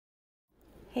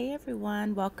Hey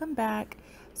everyone, welcome back.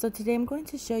 So today I'm going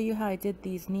to show you how I did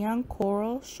these neon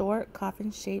coral short coffin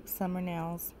shaped summer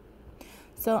nails.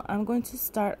 So I'm going to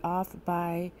start off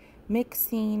by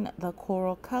mixing the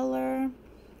coral color.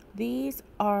 These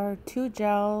are two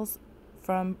gels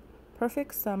from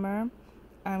Perfect Summer.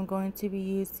 I'm going to be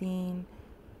using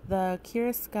the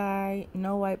KIARA Sky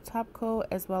No Wipe Top Coat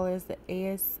as well as the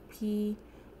ASP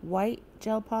White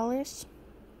Gel Polish.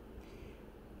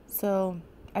 So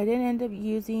I didn't end up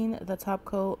using the top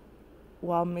coat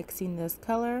while mixing this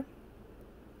color,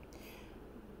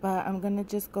 but I'm gonna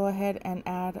just go ahead and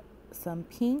add some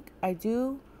pink. I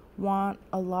do want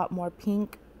a lot more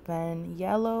pink than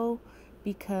yellow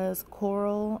because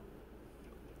coral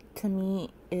to me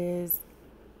is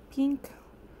pink,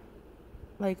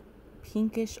 like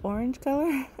pinkish orange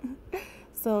color.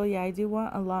 So yeah, I do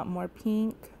want a lot more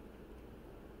pink,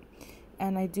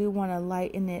 and I do want to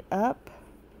lighten it up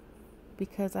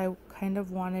because I kind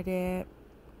of wanted it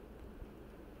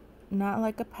not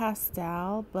like a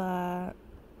pastel, but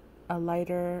a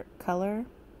lighter color,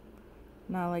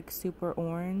 not like super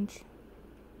orange.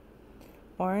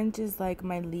 Orange is like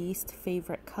my least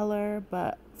favorite color,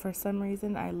 but for some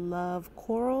reason I love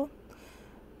coral,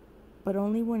 but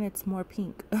only when it's more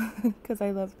pink because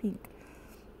I love pink.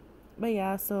 But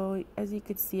yeah, so as you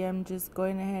could see, I'm just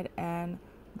going ahead and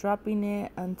dropping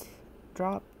it and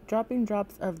dropping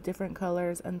drops of different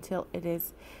colors until it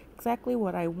is exactly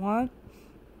what I want.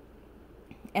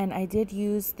 And I did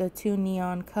use the two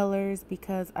neon colors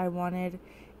because I wanted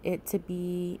it to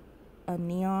be a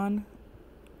neon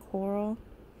coral.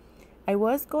 I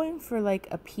was going for like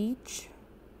a peach,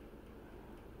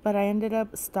 but I ended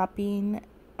up stopping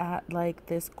at like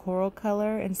this coral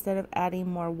color instead of adding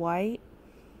more white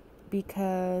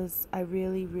because I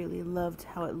really loved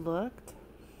how it looked.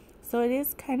 So it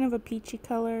is kind of a peachy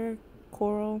color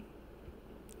coral.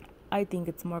 I think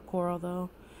it's more coral though,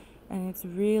 and it's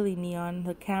really neon.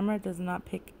 The camera does not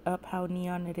pick up how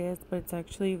neon it is, but it's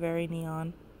actually very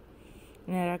neon,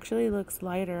 and it actually looks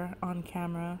lighter on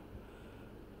camera.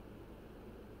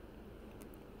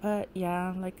 But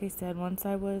yeah, like I said, once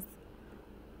I was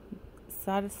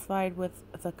satisfied with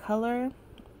the color,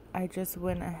 I just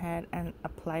went ahead and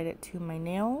applied it to my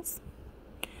nails.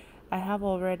 I have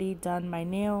already done my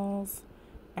nails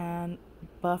and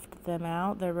buffed them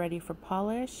out. They're ready for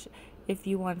polish. If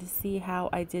you want to see how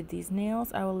I did these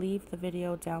nails, I will leave the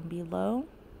video down below.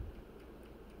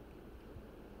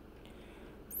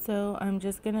 So I'm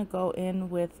just gonna go in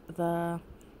with the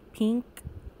pink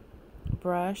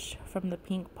brush from the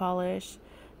pink polish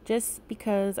just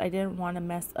because I didn't want to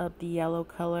mess up the yellow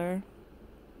color.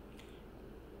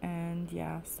 And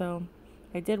yeah, so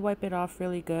I did wipe it off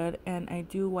really good, and I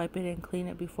do wipe it and clean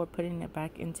it before putting it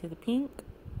back into the pink.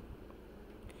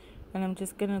 And I'm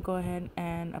just gonna go ahead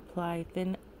and apply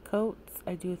thin coats.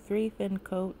 I do 3 thin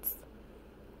coats.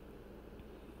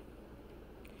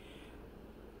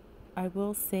 I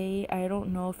will say, I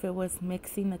don't know if it was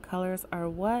mixing the colors or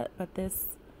what, but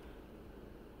this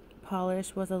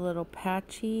polish was a little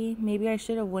patchy. Maybe I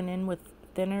should have went in with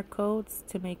thinner coats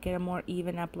to make it a more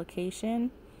even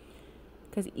application,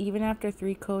 because even after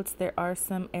 3 coats there are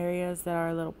some areas that are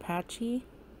a little patchy.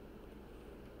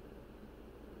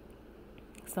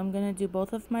 So I'm gonna do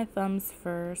both of my thumbs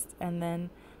first, and then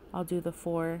I'll do the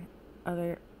 4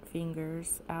 other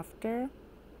fingers after.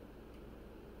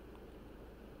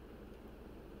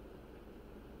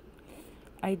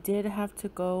 I did have to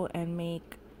go and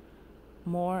make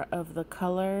more of the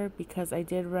color because I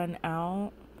did run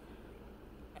out,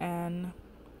 and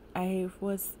I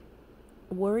was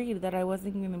worried that I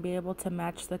wasn't going to be able to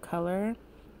match the color,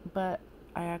 but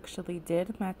I actually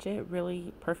did match it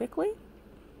really perfectly.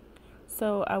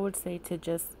 So I would say to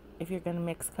just, if you're going to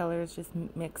mix colors, just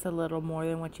mix a little more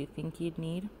than what you think you'd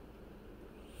need.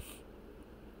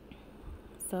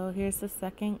 So here's the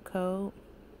second coat,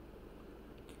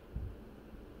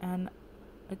 and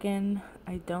again,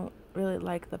 I don't really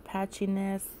like the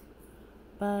patchiness,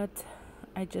 but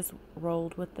I just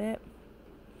rolled with it.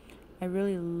 I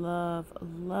really love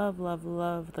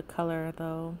the color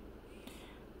though.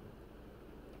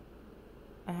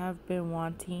 I have been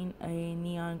wanting a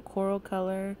neon coral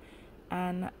color,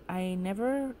 and I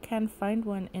never can find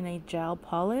one in a gel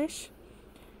polish,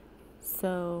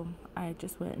 so I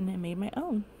just went and made my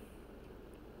own.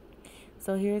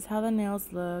 So here's how the nails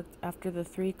looked after the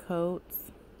 3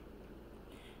 coats.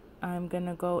 I'm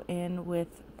gonna go in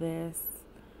with this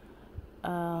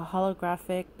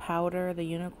holographic powder, the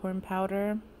unicorn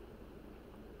powder.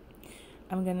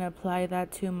 I'm gonna apply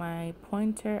that to my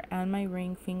pointer and my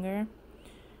ring finger.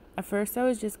 At first I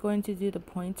was just going to do the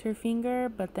pointer finger,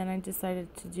 but then I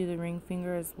decided to do the ring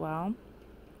finger as well.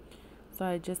 So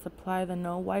I just apply the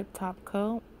no wipe top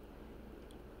coat,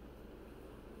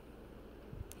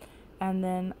 and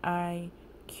then I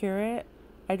cure it.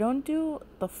 I don't do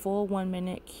the full 1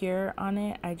 minute cure on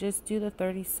it. I just do the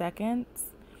 30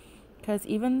 seconds, because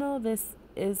even though this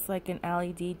is like an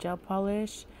LED gel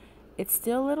polish, it's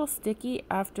still a little sticky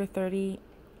after 30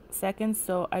 seconds,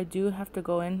 so I do have to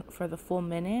go in for the full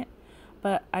minute.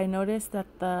 But I noticed that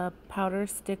the powder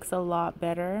sticks a lot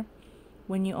better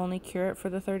when you only cure it for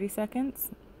the 30 seconds.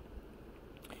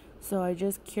 So I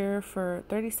just cure for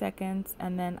 30 seconds,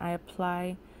 and then I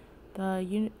apply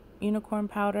the unicorn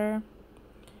powder,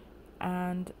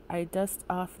 and I dust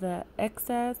off the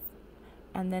excess,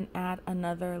 and then add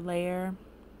another layer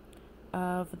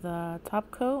of the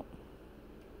top coat,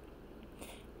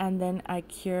 and then I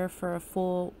cure for a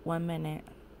full 1 minute.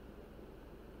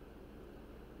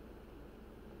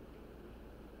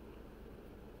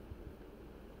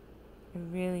 I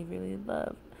really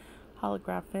love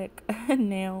holographic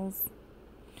nails.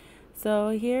 So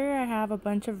here I have a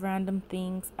bunch of random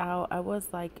things out. I was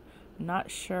like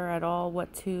not sure at all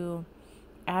what to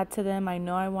add to them. I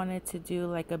know I wanted to do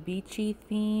like a beachy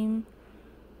theme,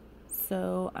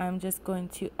 so I'm just going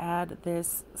to add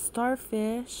this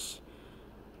starfish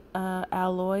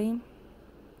alloy.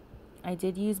 I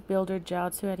did use builder gel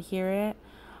to adhere it,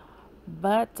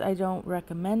 but I don't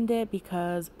recommend it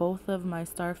because both of my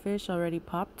starfish already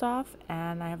popped off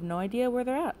and I have no idea where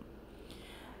they're at.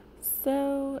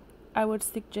 So I would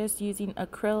suggest using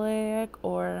acrylic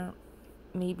or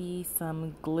maybe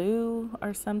some glue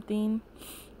or something.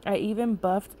 I even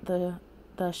buffed the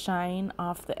shine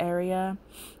off the area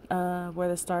where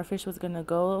the starfish was gonna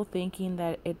go, thinking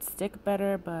that it'd stick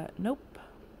better, but nope.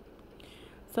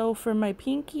 So for my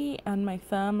pinky and my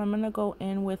thumb, I'm gonna go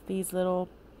in with these little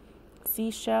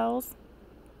seashells,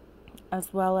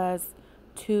 as well as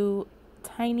 2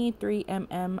 tiny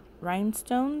 3mm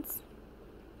rhinestones.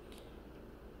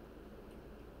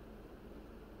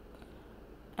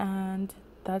 And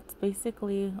that's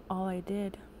basically all I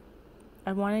did.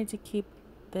 I wanted to keep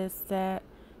this set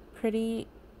pretty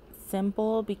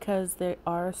simple because they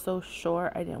are so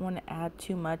short. I didn't want to add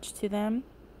too much to them.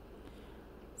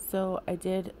 So I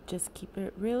did just keep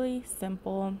it really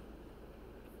simple.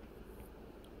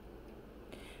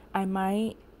 I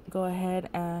might go ahead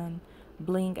and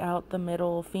bling out the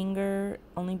middle finger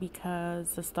only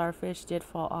because the starfish did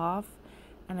fall off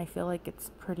and I feel like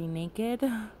it's pretty naked.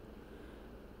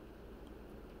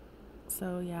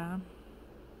 So yeah,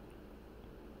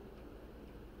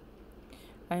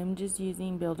 I'm just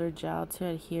using builder gel to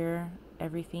adhere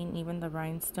everything, even the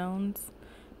rhinestones,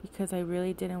 because I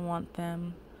really didn't want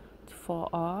them to fall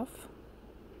off.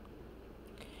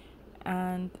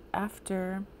 And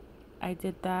after I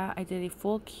did that, I did a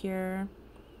full cure,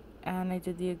 and I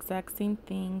did the exact same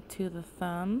thing to the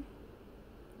thumb.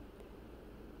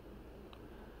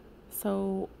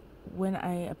 So when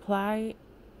I apply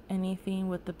anything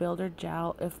with the builder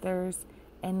gel, if there's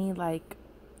any like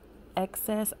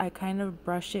excess, I kind of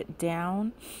brush it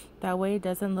down. That way it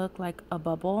doesn't look like a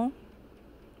bubble.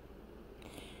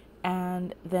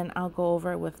 And then I'll go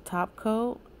over it with top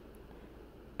coat,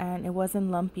 and it wasn't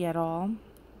lumpy at all.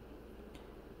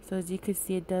 So as you can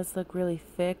see, it does look really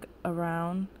thick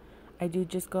around. I do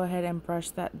just go ahead and brush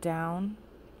that down,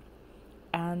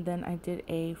 and then I did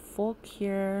a full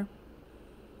cure,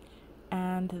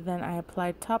 and then I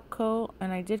applied top coat,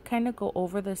 and I did kind of go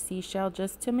over the seashell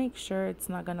just to make sure it's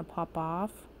not going to pop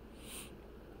off.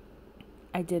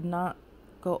 I did not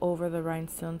go over the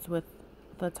rhinestones with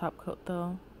the top coat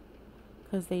though,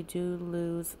 because they do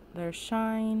lose their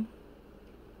shine.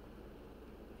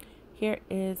 Here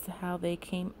is how they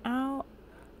came out.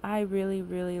 I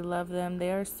really love them.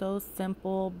 They are so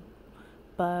simple,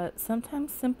 but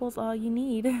sometimes simple's all you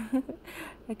need.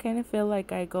 I kind of feel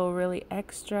like I go really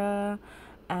extra,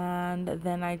 and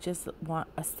then I just want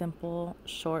a simple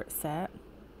short set.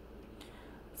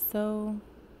 So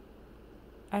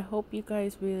I hope you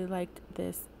guys really liked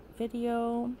this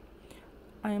video.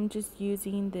 I am just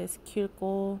using this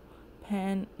cuticle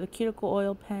pen, the cuticle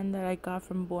oil pen that I got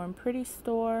from Born Pretty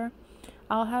store.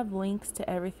 I'll have links to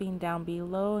everything down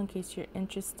below in case you're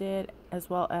interested, as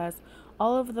well as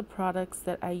all of the products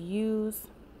that I use.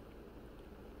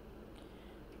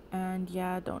 And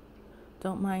yeah,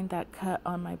 don't mind that cut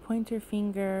on my pointer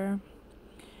finger.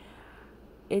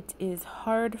 It is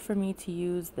hard for me to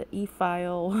use the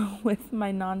e-file with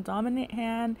my non-dominant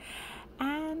hand,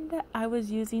 and I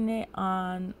was using it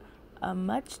on a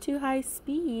much too high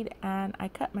speed and I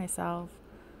cut myself.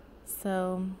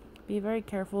 So be very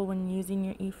careful when using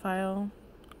your e-file.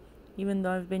 Even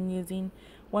though I've been using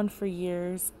one for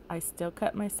years, I still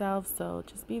cut myself, so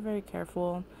just be very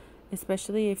careful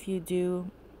especially if you do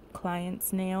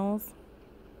clients' nails.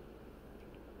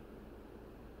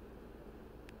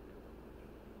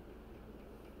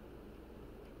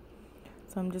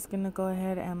 So I'm just going to go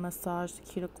ahead and massage the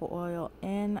cuticle oil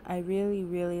in. I really,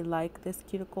 really like this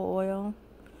cuticle oil.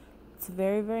 It's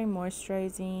very, very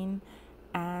moisturizing,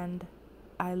 and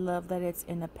I love that it's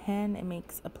in a pen. It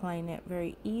makes applying it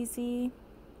very easy.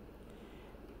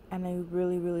 And I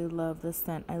really, really love the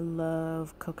scent. I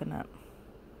love coconut.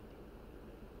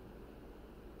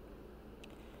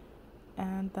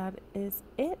 And that is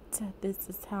it. This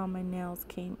is how my nails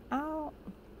came out.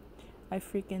 I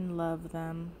freaking love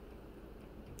them.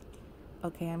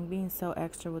 Okay, I'm being so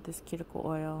extra with this cuticle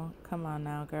oil. Come on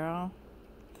now, girl.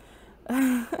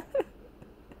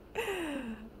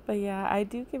 But yeah, I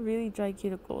do get really dry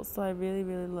cuticles, so I really,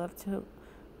 really love to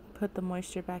put the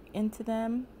moisture back into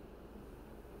them.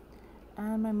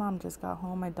 And my mom just got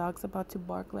home. My dog's about to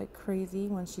bark like crazy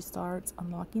when she starts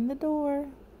unlocking the door.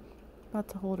 About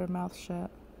to hold her mouth shut.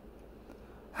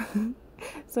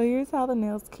 So here's how the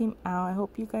nails came out. I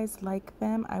hope you guys like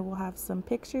them. I will have some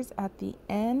pictures at the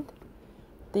end.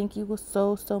 Thank you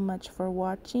so much for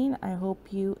watching. I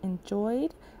hope you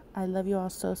enjoyed. I love you all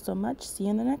so much. See you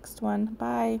in the next one.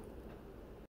 Bye.